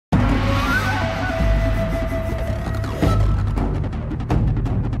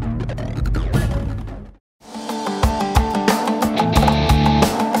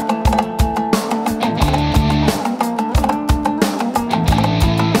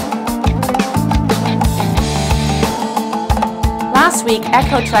Last week,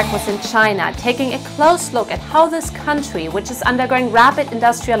 EchoTrack was in China, taking a close look at how this country, which is undergoing rapid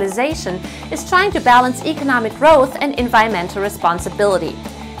industrialization, is trying to balance economic growth and environmental responsibility.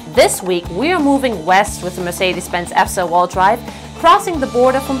 This week, we are moving west with the Mercedes-Benz F-Cell World Drive, crossing the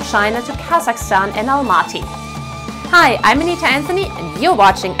border from China to Kazakhstan and Almaty. Hi, I'm Anita Anthony, and you're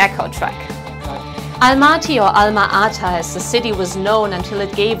watching EchoTrack. Almaty, or Alma-Ata as the city was known until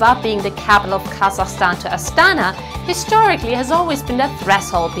it gave up being the capital of Kazakhstan to Astana, historically has always been the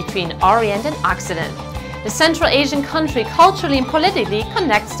threshold between Orient and Occident. The Central Asian country culturally and politically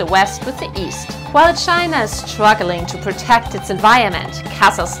connects the West with the East. While China is struggling to protect its environment,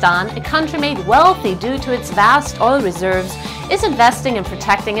 Kazakhstan, a country made wealthy due to its vast oil reserves, is investing in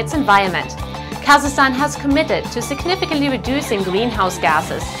protecting its environment. Kazakhstan has committed to significantly reducing greenhouse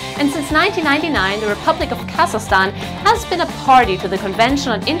gases, and since 1999 the Republic of Kazakhstan has been a party to the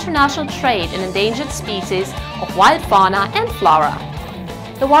Convention on International Trade in Endangered Species of Wild Fauna and Flora.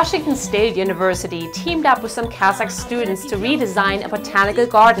 The Washington State University teamed up with some Kazakh students to redesign a botanical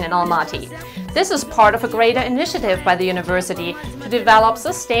garden in Almaty. This is part of a greater initiative by the university to develop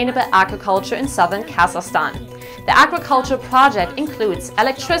sustainable agriculture in southern Kazakhstan. The agricultural project includes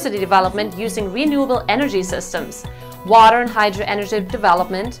electricity development using renewable energy systems, water and hydro energy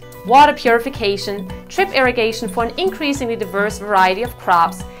development, water purification, drip irrigation for an increasingly diverse variety of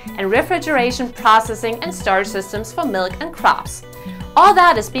crops, and refrigeration, processing and storage systems for milk and crops. All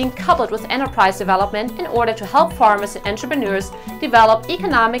that is being coupled with enterprise development in order to help farmers and entrepreneurs develop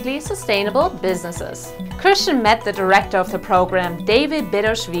economically sustainable businesses. Christian met the director of the program, David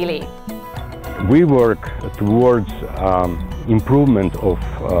Bidoshvili. We work towards improvement of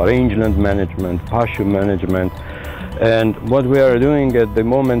rangeland management, pasture management, and what we are doing at the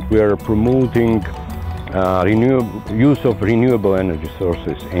moment, we are promoting use of renewable energy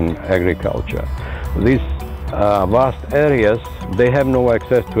sources in agriculture. These vast areas, they have no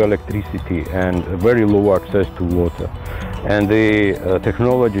access to electricity and very low access to water. And the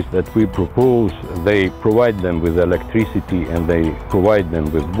technologies that we propose, they provide them with electricity and they provide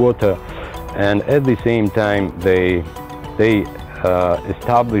them with water. And at the same time, they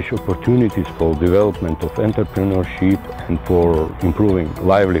establish opportunities for development of entrepreneurship and for improving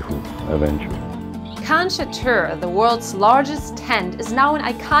livelihoods eventually. Khan Shatur, the world's largest tent, is now an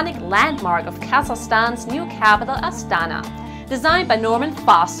iconic landmark of Kazakhstan's new capital, Astana. Designed by Norman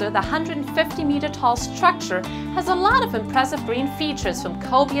Foster, the 150-meter tall structure has a lot of impressive green features, from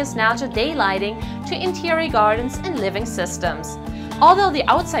copious natural daylighting to interior gardens and living systems. Although the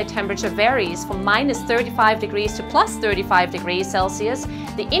outside temperature varies from -35 degrees to +35 degrees Celsius,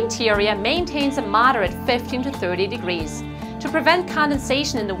 the interior maintains a moderate 15 to 30 degrees. To prevent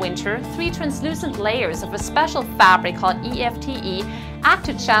condensation in the winter, 3 translucent layers of a special fabric called EFTE act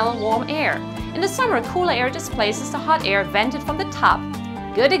to channel warm air. In the summer, cooler air displaces the hot air vented from the top.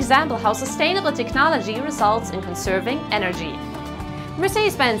 Good example how sustainable technology results in conserving energy.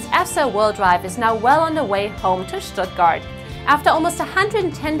 Mercedes-Benz F-Cell World Drive is now well on the way home to Stuttgart. After almost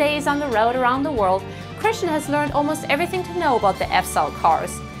 110 days on the road around the world, Christian has learned almost everything to know about the F-Cell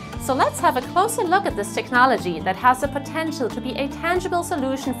cars. So let's have a closer look at this technology that has the potential to be a tangible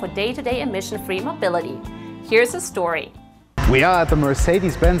solution for day-to-day emission-free mobility. Here's a story. We are at the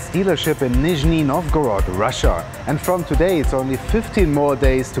Mercedes-Benz dealership in Nizhny Novgorod, Russia. And from today, it's only 15 more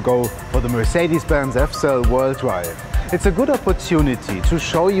days to go for the Mercedes-Benz F-Cell World Drive. It's a good opportunity to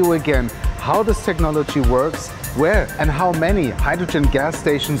show you again how this technology works, where and how many hydrogen gas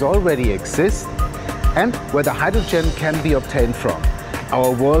stations already exist, and where the hydrogen can be obtained from.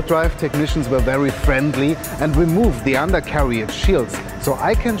 Our World Drive technicians were very friendly and removed the undercarriage shields, so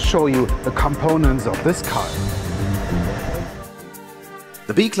I can show you the components of this car.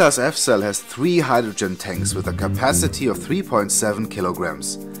 The B-Class F-Cell has 3 hydrogen tanks with a capacity of 3.7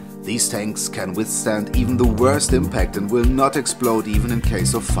 kilograms. These tanks can withstand even the worst impact and will not explode even in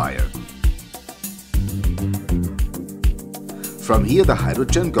case of fire. From here, the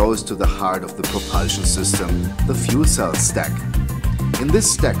hydrogen goes to the heart of the propulsion system, the fuel cell stack. In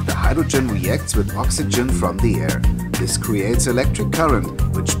this stack, the hydrogen reacts with oxygen from the air. This creates electric current,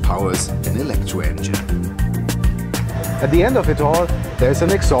 which powers an electro-engine. At the end of it all, there's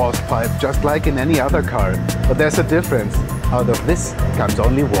an exhaust pipe, just like in any other car. But there's a difference. Out of this comes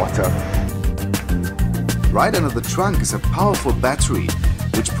only water. Right under the trunk is a powerful battery,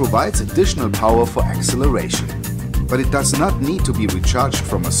 which provides additional power for acceleration. But it does not need to be recharged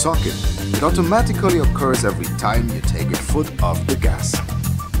from a socket. It automatically occurs every time you take a foot off the gas.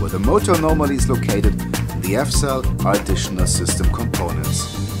 Where the motor normally is located, in the F-Cell are additional system components.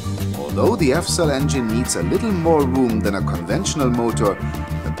 Although the F-Cell engine needs a little more room than a conventional motor,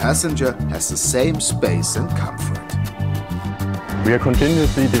 the passenger has the same space and comfort. We are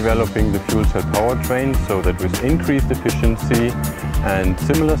continuously developing the fuel cell powertrain so that with increased efficiency and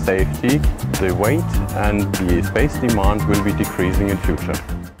similar safety, the weight and the space demand will be decreasing in future.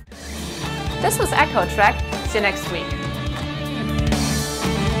 This was EchoTrack. See you next week.